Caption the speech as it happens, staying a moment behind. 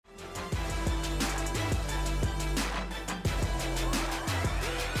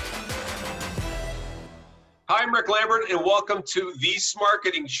Hi, I'm Rick Lambert, and welcome to the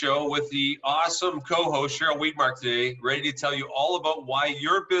Smarketing Show with the awesome co-host Cheryl Wiedmark today, ready to tell you all about why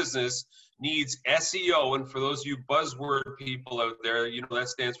your business needs SEO. And for those of you buzzword people out there, you know that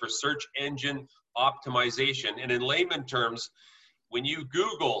stands for search engine optimization. And in layman terms, when you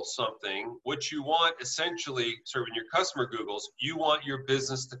Google something, what you want essentially, sort of when your customer Googles, you want your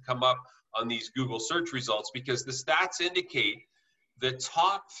business to come up on these Google search results, because the stats indicate the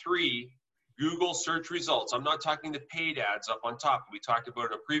top 3 Google search results. I'm not talking the paid ads up on top. We talked about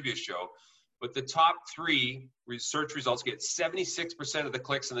it in a previous show, but the top 3 search results get 76% of the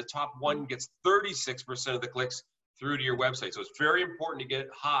clicks, and the top 1 gets 36% of the clicks through to your website. So it's very important to get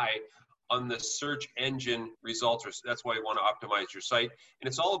high on the search engine results. That's why you want to optimize your site. And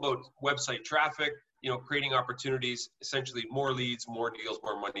it's all about website traffic, you know, creating opportunities, essentially more leads, more deals,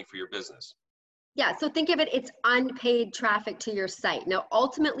 more money for your business. Yeah, so think of it, it's unpaid traffic to your site. Now,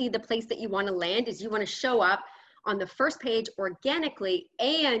 ultimately, the place that you want to land is you want to show up on the first page organically,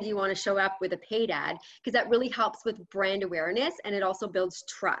 and you want to show up with a paid ad, because that really helps with brand awareness, and it also builds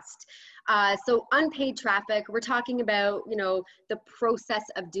trust. So unpaid traffic, we're talking about, you know, the process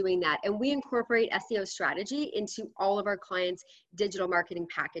of doing that. And we incorporate SEO strategy into all of our clients' digital marketing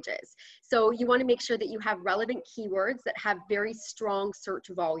packages. So you want to make sure that you have relevant keywords that have very strong search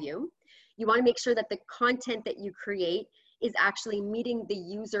volume. You want to make sure that the content that you create is actually meeting the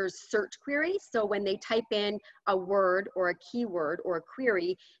user's search query. So when they type in a word or a keyword or a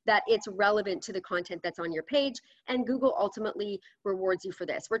query, that it's relevant to the content that's on your page. And Google ultimately rewards you for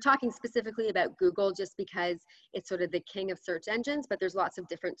this. We're talking specifically about Google just because it's sort of the king of search engines, but there's lots of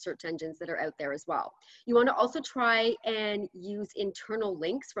different search engines that are out there as well. You want to also try and use internal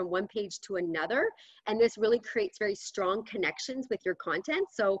links from one page to another. And this really creates very strong connections with your content.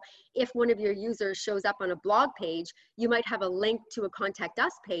 So if one of your users shows up on a blog page, you might have a link to a contact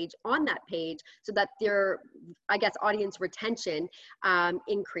us page on that page, so that their, I guess, audience retention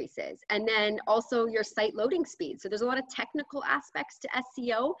increases. And then also your site loading speed. So there's a lot of technical aspects to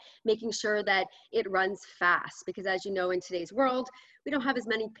SEO, making sure that it runs fast, because as you know, in today's world, we don't have as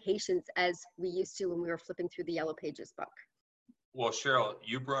many patience as we used to when we were flipping through the Yellow Pages book. Well, Cheryl,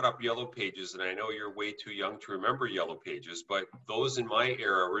 you brought up Yellow Pages, and I know you're way too young to remember Yellow Pages, but those in my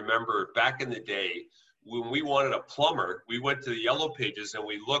era remember back in the day when we wanted a plumber, we went to the Yellow Pages and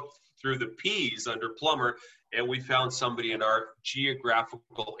we looked through the P's under plumber, and we found somebody in our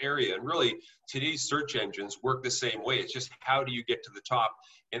geographical area. And really, today's search engines work the same way. It's just, how do you get to the top?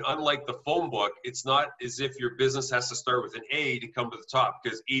 And unlike the phone book, it's not as if your business has to start with an A to come to the top,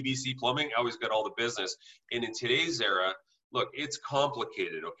 because ABC Plumbing always got all the business. And in today's era, look, it's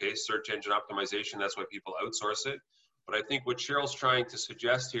complicated, okay? Search engine optimization, that's why people outsource it. But I think what Cheryl's trying to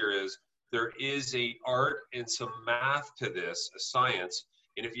suggest here is there is a art and some math to this, a science.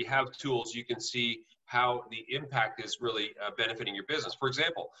 And if you have tools, you can see how the impact is really benefiting your business. For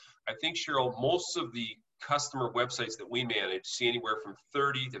example, I think, Cheryl, most of the customer websites that we manage see anywhere from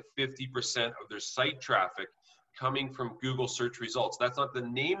 30 to 50% of their site traffic coming from Google search results. That's not the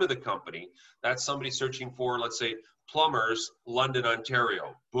name of the company. That's somebody searching for, let's say, plumbers, London,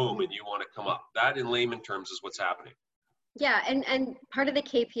 Ontario. Boom, and you want to come up. That, in layman terms, is what's happening. Yeah, and part of the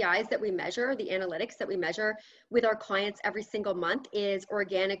KPIs that we measure, the analytics that we measure with our clients every single month, is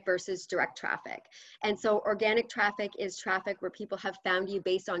organic versus direct traffic. And so organic traffic is traffic where people have found you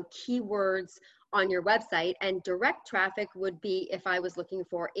based on keywords on your website, and direct traffic would be if I was looking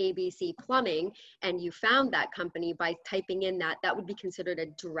for ABC Plumbing and you found that company by typing in that, that would be considered a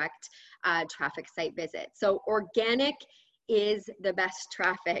direct traffic site visit. So organic is the best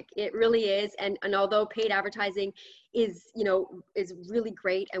traffic. It really is. And although paid advertising is, you know, is really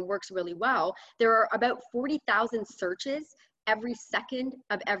great and works really well, there are about 40,000 searches every second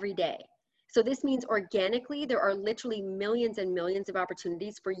of every day. So this means organically, there are literally millions and millions of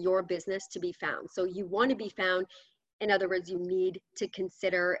opportunities for your business to be found. So you want to be found. In other words, you need to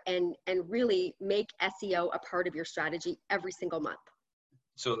consider and really make SEO a part of your strategy every single month.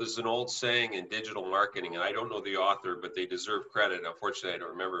 So there's an old saying in digital marketing, and I don't know the author, but they deserve credit. Unfortunately, I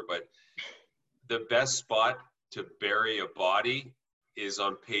don't remember, but the best spot to bury a body is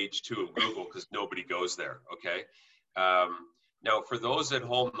on page 2 of Google, because nobody goes there, okay? Now, for those at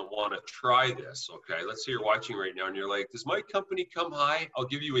home that want to try this, okay, let's say you're watching right now and you're like, does my company come high? I'll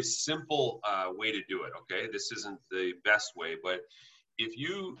give you a simple way to do it, okay? This isn't the best way, but if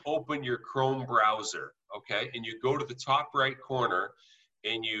you open your Chrome browser, okay, and you go to the top right corner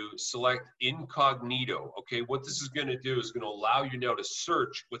and you select incognito, okay, what this is going to do is going to allow you now to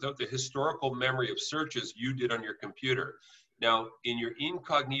search without the historical memory of searches you did on your computer. Now, in your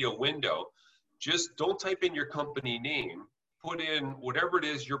incognito window, just don't type in your company name, put in whatever it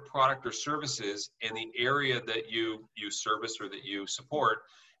is your product or service is and the area that you service or that you support,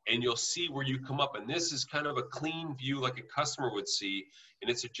 and you'll see where you come up. And this is kind of a clean view like a customer would see. And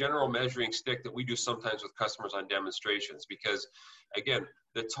it's a general measuring stick that we do sometimes with customers on demonstrations, because again,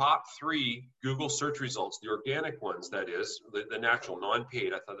 the top 3 Google search results, the organic ones, that is, the natural,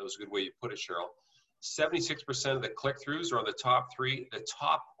 non-paid, I thought that was a good way you put it, Cheryl. 76% of the click-throughs are on the top 3. The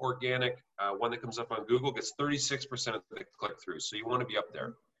top organic one that comes up on Google gets 36% of the click-throughs. So you want to be up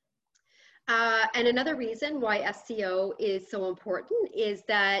there. And another reason why SEO is so important is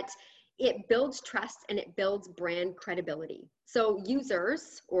that it builds trust and it builds brand credibility. So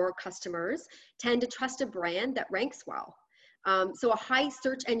users or customers tend to trust a brand that ranks well. So a high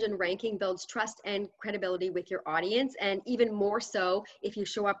search engine ranking builds trust and credibility with your audience, and even more so if you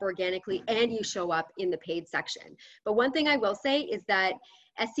show up organically and you show up in the paid section. But one thing I will say is that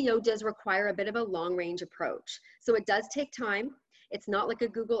SEO does require a bit of a long range approach. So it does take time. It's not like a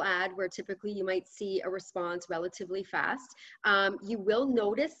Google ad where typically you might see a response relatively fast. You will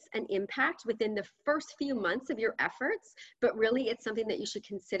notice an impact within the first few months of your efforts, but really it's something that you should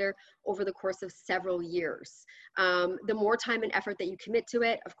consider over the course of several years. The more time and effort that you commit to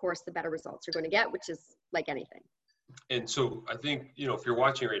it, of course, the better results you're going to get, which is like anything. And so I think, you know, if you're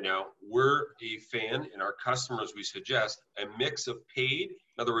watching right now, we're a fan, and our customers, we suggest a mix of paid.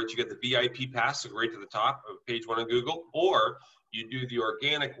 In other words, you get the VIP pass, so right to the top of page 1 on Google, or you do the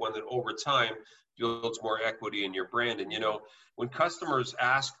organic one that over time builds more equity in your brand. And, you know, when customers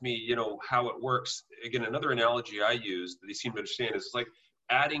ask me, you know, how it works, again, another analogy I use that they seem to understand is like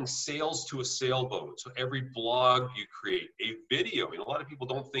adding sails to a sailboat. So every blog you create, a video, and a lot of people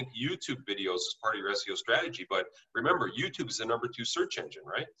don't think YouTube videos is part of your SEO strategy, but remember, YouTube is the #2 search engine,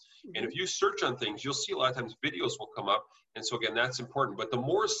 right? Mm-hmm. And if you search on things, you'll see a lot of times videos will come up. And so again, that's important. But the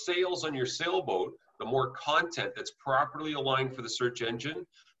more sails on your sailboat, the more content that's properly aligned for the search engine,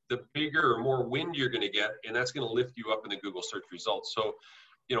 the bigger or more wind you're going to get, and that's going to lift you up in the Google search results. So,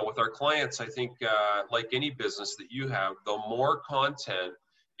 you know, with our clients, I think like any business that you have, the more content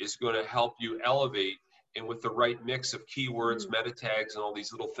is going to help you elevate, and with the right mix of keywords, meta tags, and all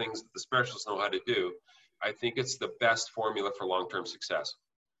these little things that the specialists know how to do, I think it's the best formula for long-term success.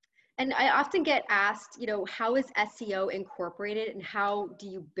 And I often get asked, you know, how is SEO incorporated and how do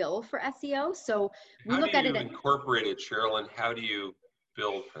you bill for SEO? So we look at it. How do you incorporate it, Cheryl, and how do you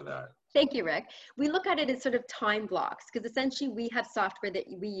bill for that? Thank you, Rick. We look at it as sort of time blocks, because essentially we have software that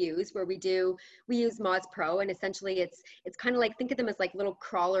we use where we use Moz Pro, and essentially it's kind of like, think of them as like little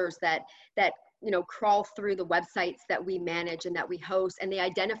crawlers that you know, crawl through the websites that we manage and that we host, and they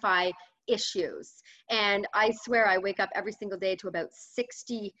identify issues. And I swear I wake up every single day to about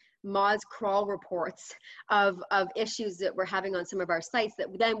 60 Moz crawl reports of issues that we're having on some of our sites that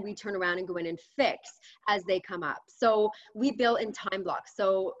then we turn around and go in and fix as they come up. So we bill in time blocks.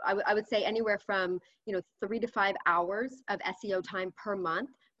 So I would say anywhere from, you know, 3 to 5 hours of SEO time per month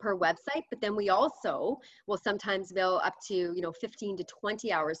per website, but then we also will sometimes bill up to, you know, 15 to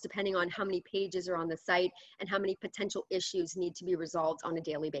 20 hours, depending on how many pages are on the site and how many potential issues need to be resolved on a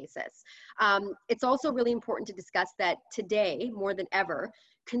daily basis. It's also really important to discuss that today, more than ever,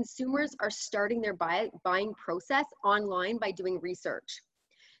 consumers are starting their buying process online by doing research.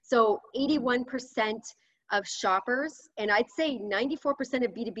 So 81% of shoppers, and I'd say 94%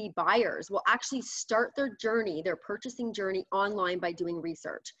 of B2B buyers will actually start their journey, their purchasing journey online by doing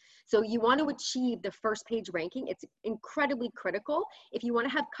research. So you want to achieve the first page ranking. It's incredibly critical if you want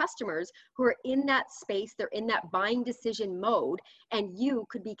to have customers who are in that space, they're in that buying decision mode, and you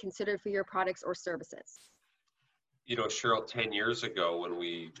could be considered for your products or services. You know, Cheryl, 10 years ago when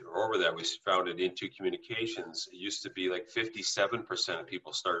we founded Into Communications, it used to be like 57% of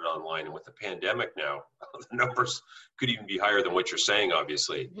people started online. And with the pandemic now, the numbers could even be higher than what you're saying,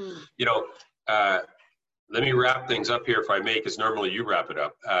 obviously. Mm-hmm. You know, let me wrap things up here if I may, because normally you wrap it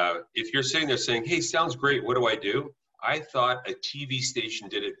up. If you're sitting there saying, hey, sounds great, what do I do? I thought a TV station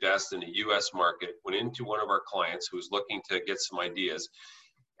did it best in the US market, went into one of our clients who was looking to get some ideas,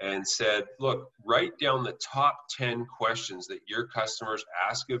 and said, look, write down the top 10 questions that your customers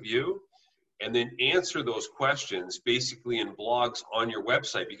ask of you, and then answer those questions basically in blogs on your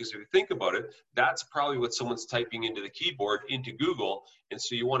website. Because if you think about it, that's probably what someone's typing into the keyboard into Google. And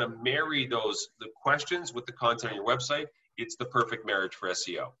so you want to marry the questions with the content on your website. It's the perfect marriage for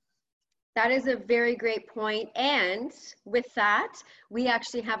SEO. That is a very great point. And with that, we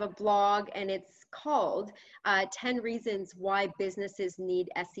actually have a blog, and it's called 10 Reasons Why Businesses Need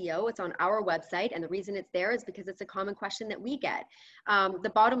SEO. It's on our website, and the reason it's there is because it's a common question that we get.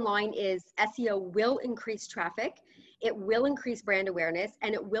 The bottom line is SEO will increase traffic, It will increase brand awareness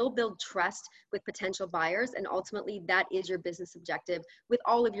and it will build trust with potential buyers. And ultimately, that is your business objective with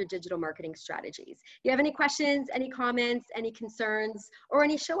all of your digital marketing strategies. If you have any questions, any comments, any concerns, or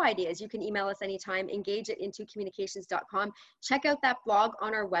any show ideas, you can email us anytime, engage@intocommunications.com. Check out that blog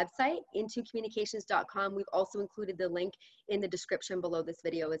on our website, intocommunications.com. We've also included the link in the description below this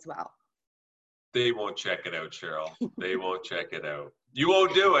video as well. They won't check it out, Cheryl. They won't check it out. You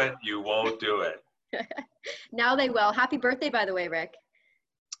won't do it. You won't do it. Now they will. Happy birthday, by the way, Rick.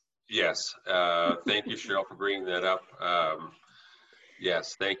 Yes. Thank you, Cheryl, for bringing that up.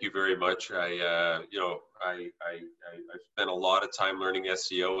 Yes, thank you very much. I spent a lot of time learning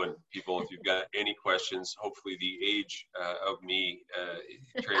SEO, and people, if you've got any questions, hopefully the age of me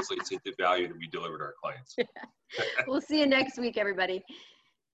translates into value that we deliver to our clients. We'll see you next week, everybody.